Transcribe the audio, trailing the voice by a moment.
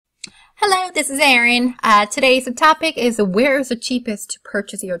Hello, this is Erin. Today's topic is where is the cheapest to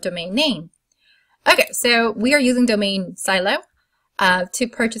purchase your domain name? Okay, so we are using NameSilo to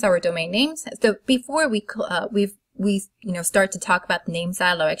purchase our domain names. So before we start to talk about the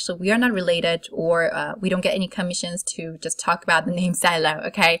NameSilo, actually we are not related, or we don't get any commissions to just talk about the NameSilo.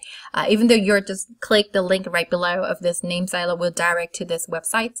 Okay, even though you're just click the link right below of this NameSilo will direct to this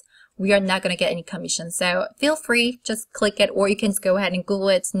website. We are not going to get any commission, so feel free, just click it, or you can just go ahead and Google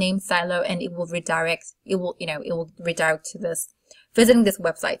it, NameSilo, and it will redirect. It will redirect to this, visiting this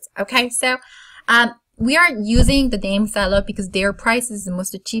website. Okay, so we are using the NameSilo because their price is the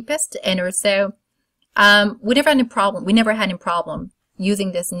most cheapest, and also we never had any problem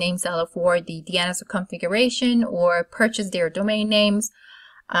using this NameSilo for the DNS configuration or purchase their domain names.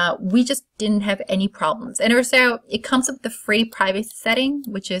 We just didn't have any problems. And also it comes with the free privacy setting,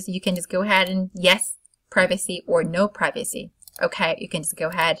 which is you can just go ahead and yes, privacy or no privacy. Okay, you can just go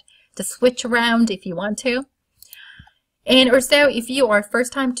ahead to switch around if you want to. And also if you are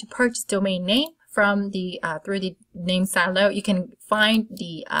first time to purchase domain name from the through the NameSilo, you can find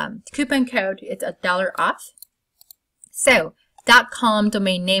the coupon code. It's $1 off. So .com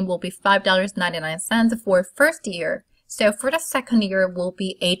domain name will be $5.99 for first year. So for the second year will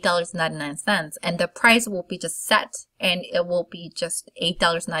be $8.99, and the price will be just set, and it will be just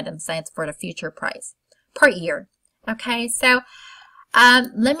 $8.99 for the future price per year. Okay, so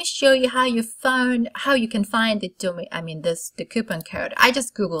let me show you how you can find the domain. The coupon code. I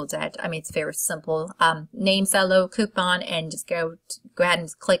just googled it. It's very simple. NameSilo coupon, and just go ahead and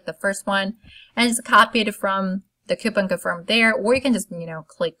just click the first one, and just copy it from the coupon code from there, or you can just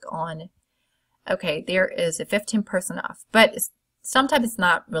click on. Okay, there is a 15% off, but sometimes it's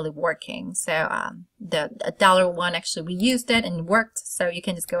not really working. So the $1 one, actually we used it and it worked. So you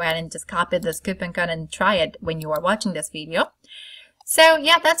can just go ahead and just copy this coupon code and try it when you are watching this video. So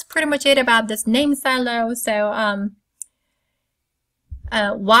yeah, that's pretty much it about this NameSilo. So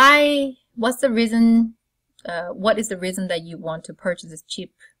what is the reason that you want to purchase this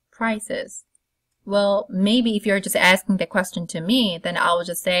cheap prices? Well, maybe if you're just asking the question to me, then I will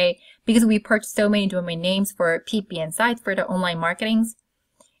just say, because we purchase so many domain names for PPN sites for the online marketings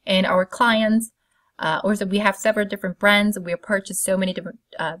and our clients, also we have several different brands. We purchase so many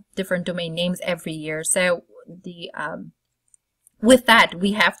different domain names every year. So the with that,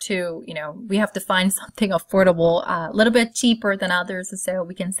 we have to find something affordable, a little bit cheaper than others, so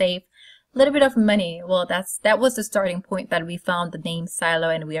we can save a little bit of money. Well, that was the starting point that we found the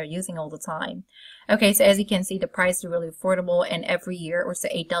NameSilo, and we are using all the time. Okay, so as you can see, the price is really affordable, and every year or so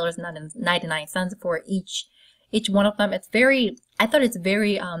 $8.99 for each one of them. I thought it's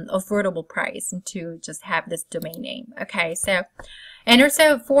very affordable price to just have this domain name. Okay, so and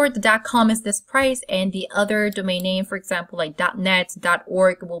also for the .com is this price, and the other domain name, for example, like .net,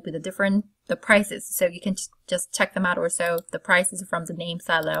 .org will be the prices. So you can just check them out, or so the prices from the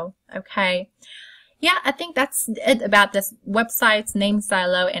NameSilo. Okay. Yeah, I think that's it about this website's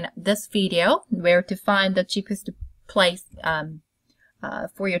NameSilo and this video, where to find the cheapest place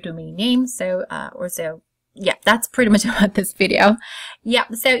for your domain name. So yeah, that's pretty much about this video.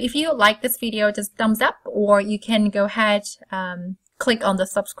 Yeah, so if you like this video, just thumbs up, or you can go ahead click on the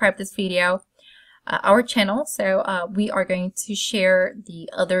subscribe this video our channel. So we are going to share the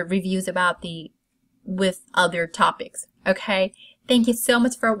other reviews about with other topics. Okay, thank you so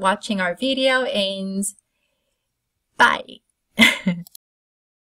much for watching our video, and bye.